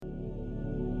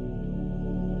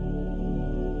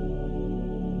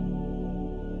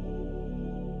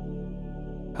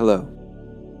Hello,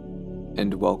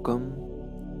 and welcome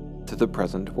to the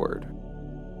Present Word.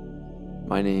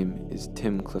 My name is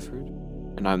Tim Clifford,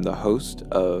 and I'm the host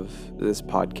of this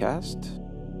podcast.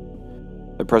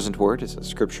 The Present Word is a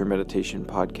scripture meditation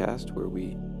podcast where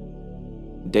we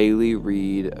daily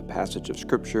read a passage of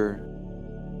scripture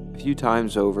a few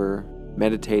times over,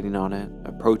 meditating on it,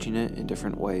 approaching it in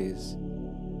different ways,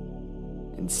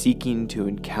 and seeking to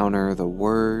encounter the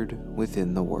Word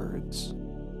within the words.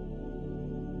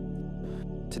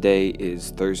 Today is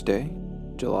Thursday,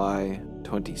 July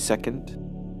 22nd,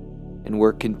 and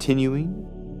we're continuing,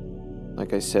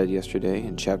 like I said yesterday,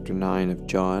 in chapter 9 of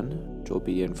John, which will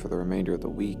be in for the remainder of the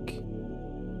week.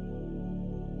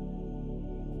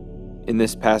 In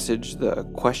this passage, the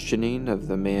questioning of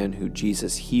the man who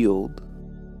Jesus healed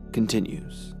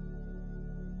continues.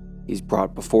 He's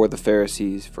brought before the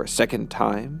Pharisees for a second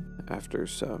time after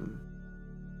some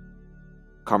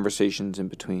conversations in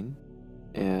between,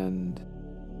 and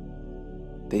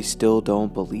they still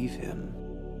don't believe him.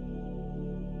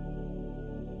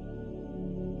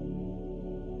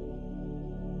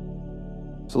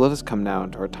 So let us come now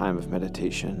into our time of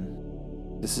meditation.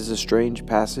 This is a strange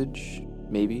passage,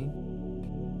 maybe,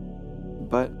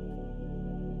 but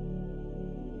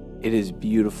it is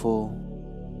beautiful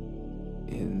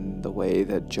in the way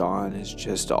that John is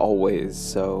just always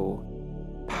so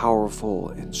powerful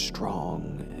and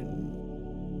strong and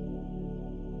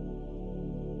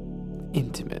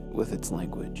intimate with its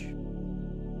language.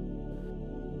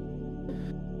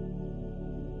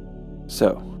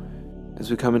 So,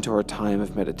 as we come into our time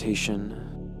of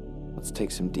meditation, let's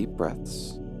take some deep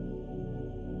breaths.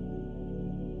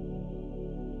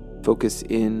 Focus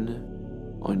in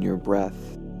on your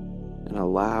breath and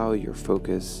allow your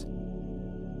focus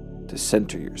to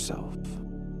center yourself.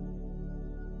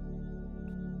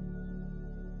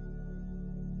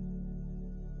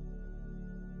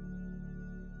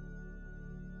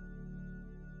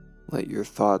 Let your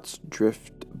thoughts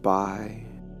drift by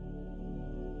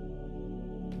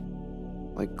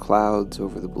like clouds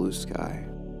over the blue sky.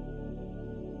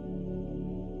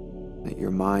 Let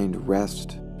your mind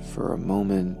rest for a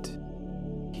moment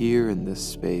here in this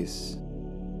space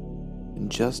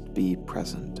and just be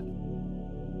present.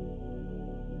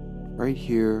 Right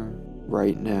here,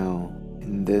 right now,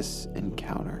 in this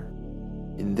encounter,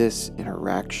 in this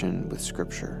interaction with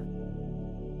Scripture.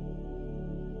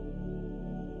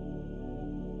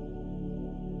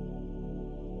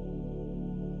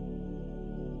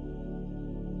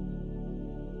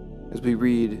 As we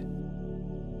read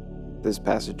this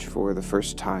passage for the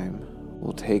first time,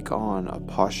 we'll take on a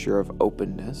posture of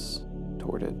openness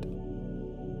toward it.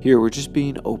 Here, we're just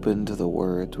being open to the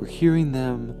words. We're hearing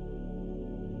them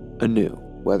anew,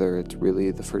 whether it's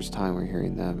really the first time we're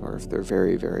hearing them or if they're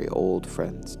very, very old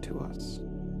friends to us.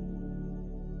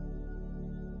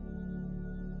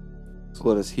 So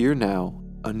let us hear now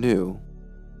anew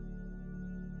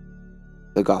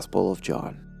the Gospel of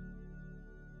John.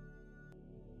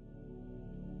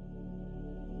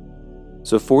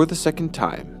 So for the second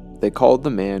time, they called the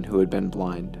man who had been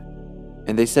blind,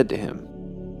 and they said to him,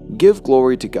 "Give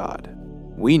glory to God.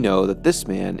 We know that this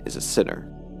man is a sinner."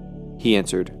 He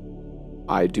answered,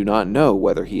 "I do not know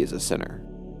whether he is a sinner.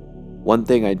 One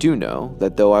thing I do know,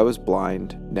 that though I was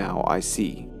blind, now I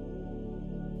see."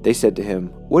 They said to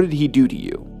him, "What did he do to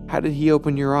you? How did he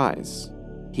open your eyes?"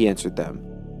 He answered them,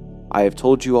 "I have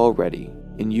told you already,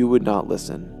 and you would not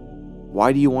listen.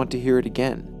 Why do you want to hear it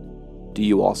again? Do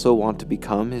you also want to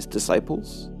become his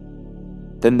disciples?"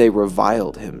 Then they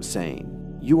reviled him, saying,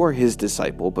 "You are his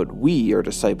disciple, but we are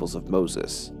disciples of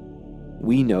Moses.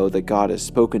 We know that God has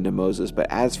spoken to Moses, but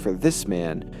as for this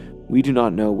man, we do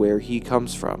not know where he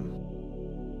comes from."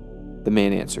 The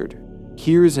man answered,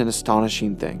 "Here is an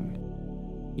astonishing thing.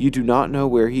 You do not know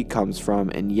where he comes from,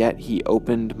 and yet he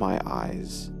opened my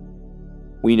eyes.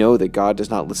 We know that God does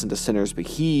not listen to sinners, but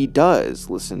he does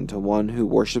listen to one who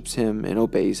worships him and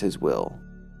obeys his will.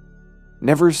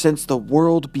 Never since the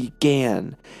world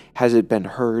began has it been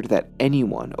heard that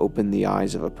anyone opened the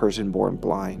eyes of a person born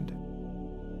blind.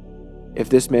 If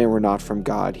this man were not from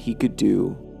God, he could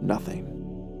do nothing."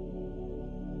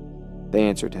 They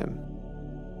answered him,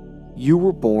 "You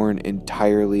were born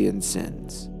entirely in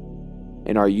sins,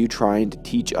 and are you trying to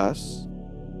teach us?"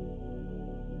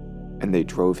 And they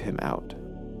drove him out.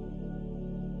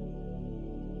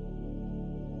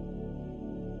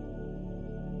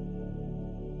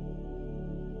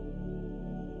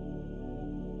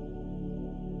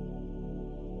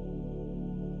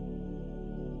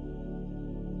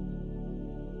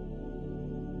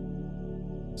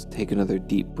 Let's take another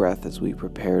deep breath as we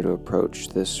prepare to approach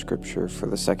this scripture for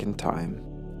the second time.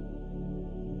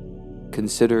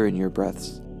 consider in your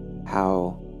breaths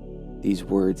how these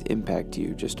words impact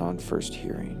you just on first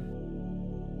hearing.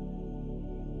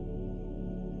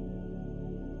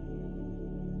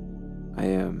 I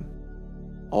am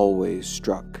always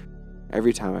struck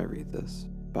every time I read this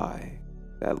by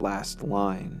that last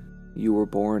line. You were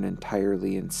born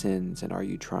entirely in sins, and are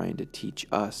you trying to teach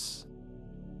us?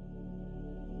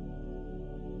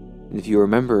 And if you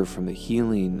remember from the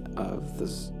healing of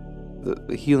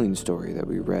the healing story that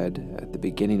we read at the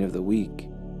beginning of the week,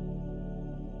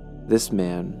 this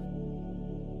man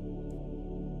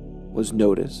was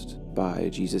noticed by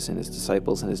Jesus and his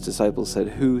disciples said,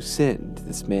 "Who sinned,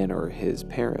 this man or his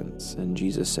parents?" And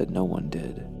Jesus said, "No one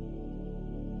did."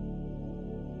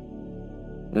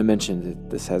 And I mentioned that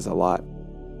this has a lot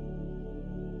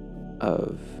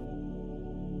of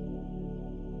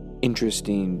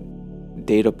interesting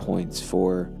data points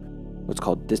for what's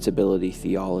called disability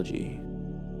theology.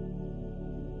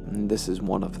 And this is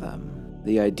one of them.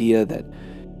 The idea that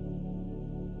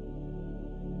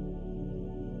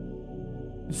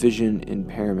vision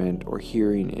impairment or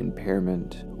hearing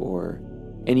impairment or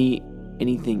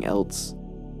anything else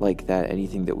like that,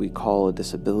 anything that we call a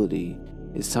disability,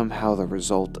 is somehow the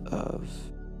result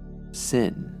of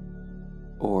sin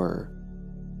or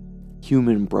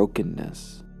human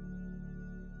brokenness.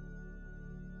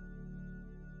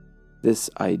 This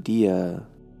idea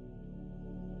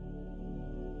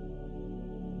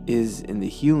is, in the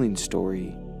healing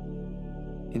story,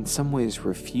 in some ways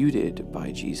refuted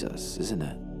by Jesus, isn't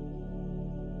it?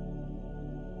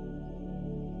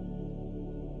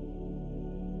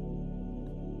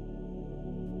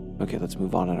 Okay, let's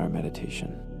move on in our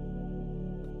meditation.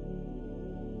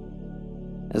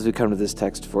 As we come to this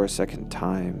text for a second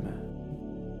time,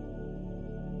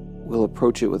 we'll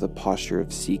approach it with a posture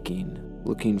of seeking,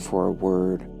 looking for a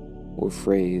word or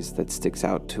phrase that sticks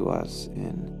out to us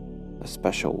in a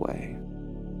special way.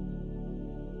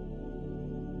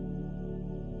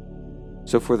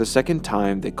 So for the second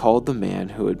time, they called the man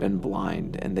who had been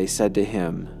blind, and they said to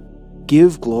him,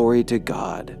 "Give glory to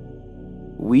God.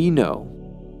 We know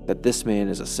that this man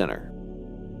is a sinner."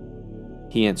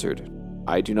 He answered,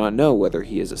 "I do not know whether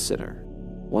he is a sinner.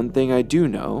 One thing I do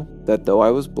know, that though I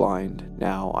was blind,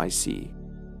 now I see."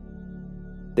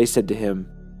 They said to him,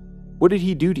 "What did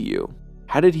he do to you?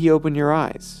 How did he open your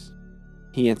eyes?"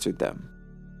 He answered them,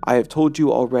 "I have told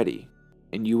you already,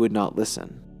 and you would not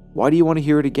listen. Why do you want to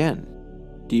hear it again?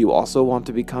 Do you also want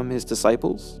to become his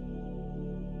disciples?"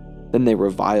 Then they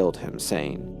reviled him,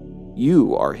 saying,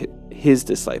 "You are his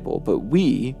disciple, but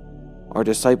we are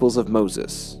disciples of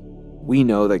Moses. We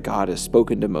know that God has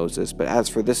spoken to Moses, but as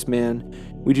for this man,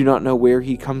 we do not know where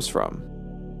he comes from."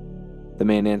 The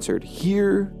man answered,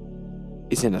 "Here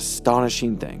is an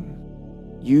astonishing thing.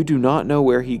 You do not know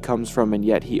where he comes from, and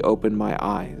yet he opened my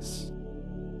eyes.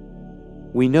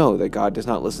 We know that God does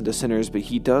not listen to sinners, but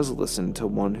he does listen to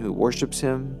one who worships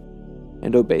him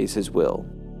and obeys his will.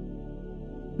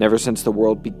 Never since the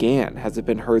world began has it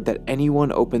been heard that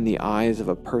anyone opened the eyes of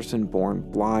a person born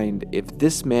blind. If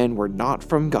this man were not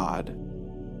from God,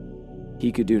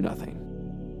 he could do nothing."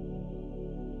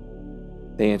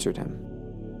 They answered him,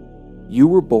 "You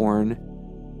were born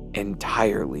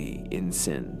entirely in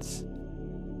sins,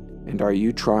 and are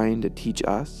you trying to teach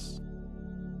us?"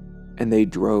 And they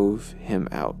drove him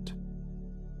out.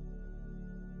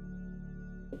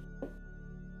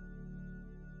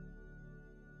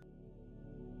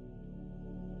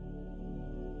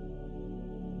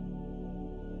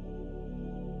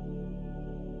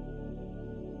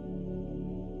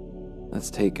 Let's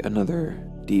take another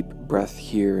deep breath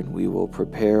here, and we will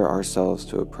prepare ourselves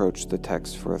to approach the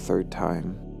text for a third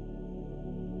time.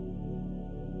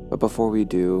 But before we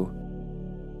do,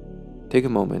 take a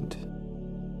moment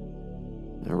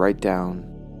and write down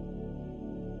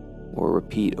or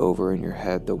repeat over in your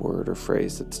head the word or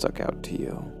phrase that stuck out to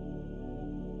you.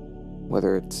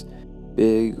 Whether it's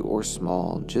big or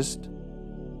small, just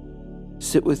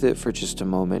sit with it for just a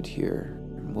moment here,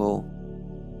 and we'll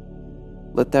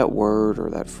let that word or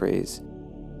that phrase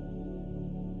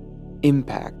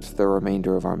impact the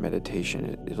remainder of our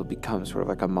meditation. It'll become sort of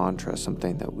like a mantra,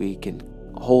 something that we can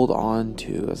hold on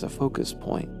to as a focus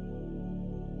point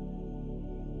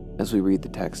as we read the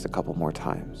text a couple more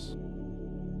times.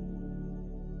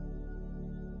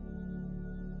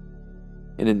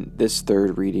 And in this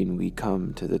third reading, we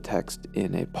come to the text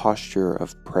in a posture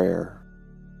of prayer,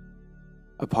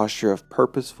 a posture of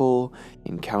purposeful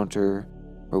encounter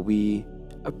where we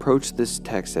approach this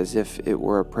text as if it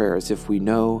were a prayer, as if we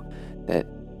know that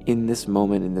in this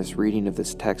moment, in this reading of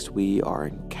this text, we are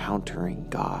encountering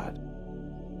God.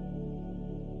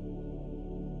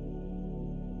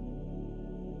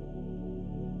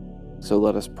 So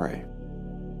let us pray.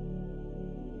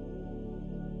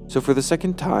 So for the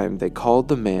second time they called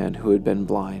the man who had been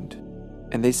blind,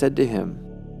 and they said to him,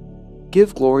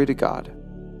 "Give glory to God.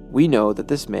 We know that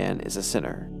this man is a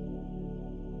sinner."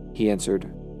 He answered,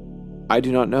 "I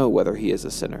do not know whether he is a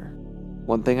sinner.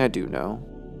 One thing I do know,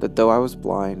 that though I was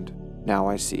blind, now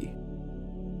I see."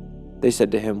 They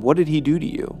said to him, "What did he do to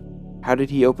you? How did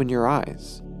he open your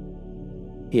eyes?"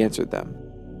 He answered them,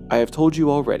 "I have told you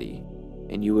already,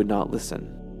 and you would not listen.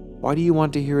 Why do you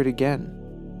want to hear it again?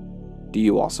 Do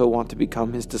you also want to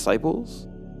become his disciples?"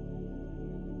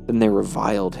 Then they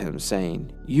reviled him,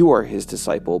 saying, "You are his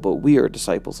disciple, but we are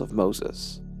disciples of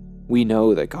Moses. We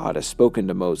know that God has spoken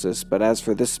to Moses, but as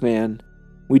for this man,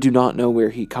 we do not know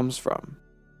where he comes from."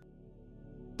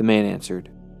 The man answered,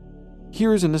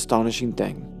 "Here is an astonishing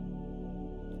thing.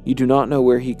 You do not know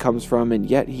where he comes from, and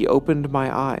yet he opened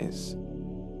my eyes.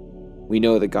 We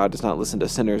know that God does not listen to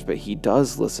sinners, but he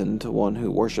does listen to one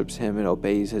who worships him and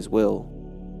obeys his will.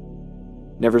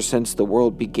 Never since the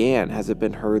world began has it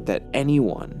been heard that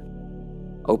anyone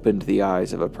opened the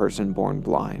eyes of a person born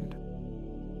blind.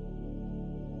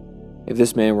 If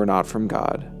this man were not from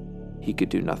God, he could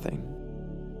do nothing."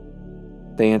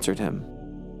 They answered him,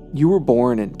 "You were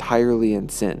born entirely in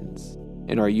sins,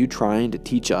 and are you trying to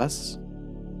teach us?"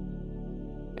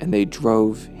 And they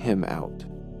drove him out.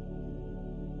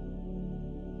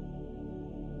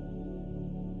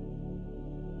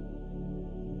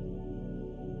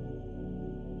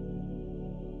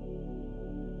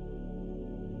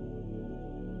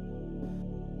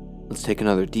 Let's take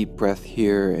another deep breath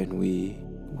here, and we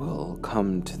will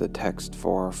come to the text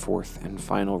for our fourth and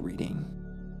final reading.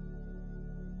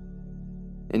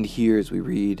 And here, as we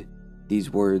read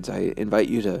these words, I invite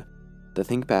you to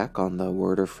think back on the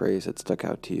word or phrase that stuck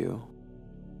out to you,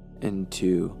 and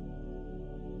to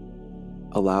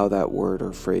allow that word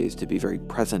or phrase to be very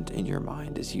present in your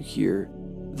mind as you hear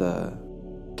the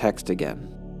text again.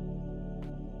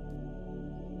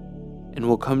 And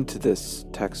we'll come to this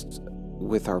text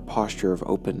with our posture of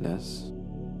openness,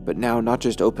 but now not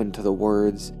just open to the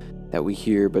words that we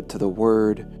hear, but to the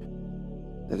word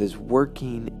that is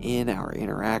working in our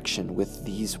interaction with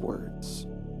these words.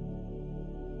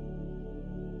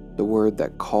 The word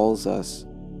that calls us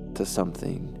to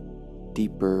something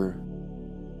deeper,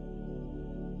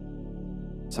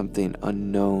 something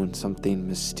unknown, something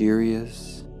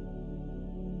mysterious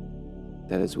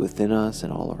that is within us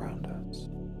and all around us.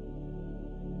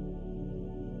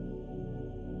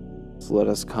 So let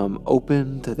us come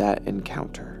open to that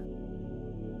encounter,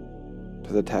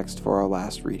 to the text for our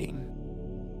last reading.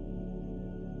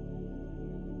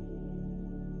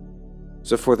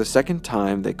 So for the second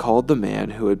time they called the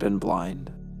man who had been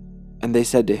blind, and they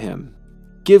said to him,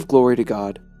 "Give glory to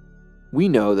God. We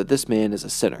know that this man is a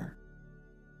sinner."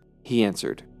 He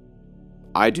answered,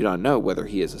 "I do not know whether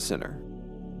he is a sinner.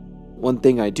 One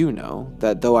thing I do know,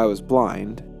 that though I was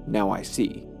blind, now I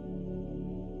see."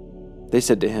 They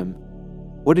said to him,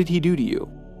 "What did he do to you?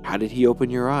 How did he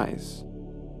open your eyes?"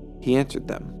 He answered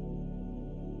them,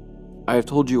 "I have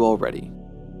told you already,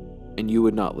 and you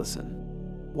would not listen.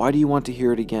 Why do you want to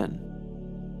hear it again?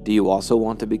 Do you also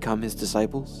want to become his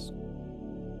disciples?"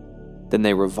 Then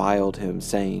they reviled him,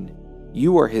 saying,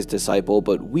 "You are his disciple,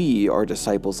 but we are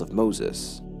disciples of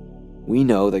Moses. We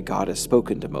know that God has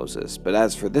spoken to Moses, but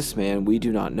as for this man, we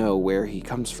do not know where he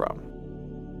comes from."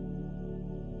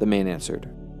 The man answered,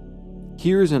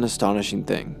 "Here is an astonishing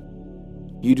thing.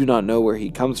 You do not know where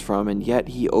he comes from, and yet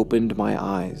he opened my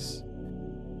eyes.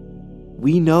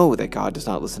 We know that God does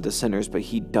not listen to sinners, but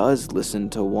he does listen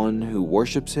to one who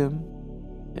worships him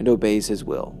and obeys his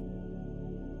will.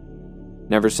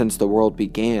 Never since the world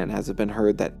began has it been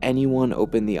heard that anyone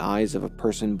opened the eyes of a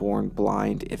person born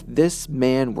blind. If this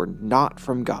man were not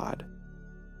from God,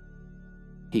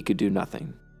 he could do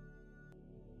nothing."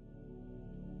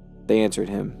 They answered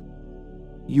him,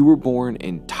 "You were born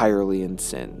entirely in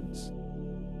sins,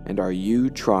 and are you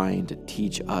trying to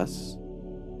teach us?"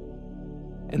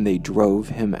 And they drove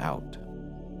him out.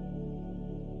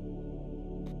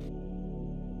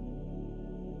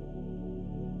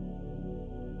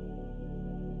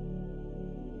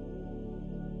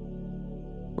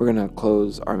 We're going to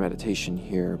close our meditation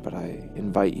here, but I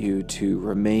invite you to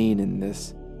remain in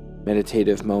this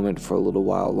meditative moment for a little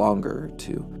while longer,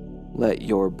 to let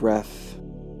your breath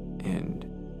and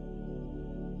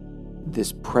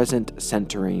this present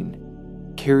centering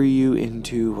carry you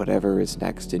into whatever is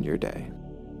next in your day.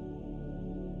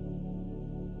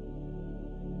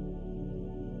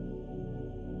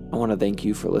 I want to thank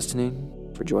you for listening,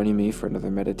 for joining me for another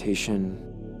meditation.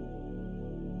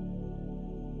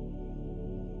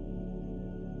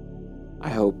 I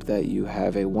hope that you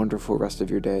have a wonderful rest of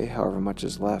your day, however much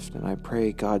is left, and I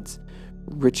pray God's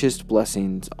richest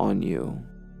blessings on you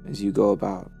as you go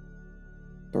about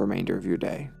the remainder of your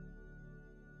day.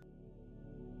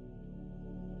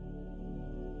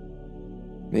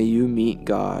 May you meet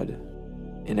God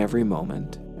in every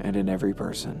moment and in every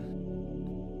person.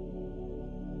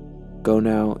 Go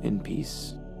now in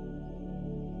peace.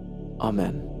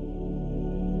 Amen.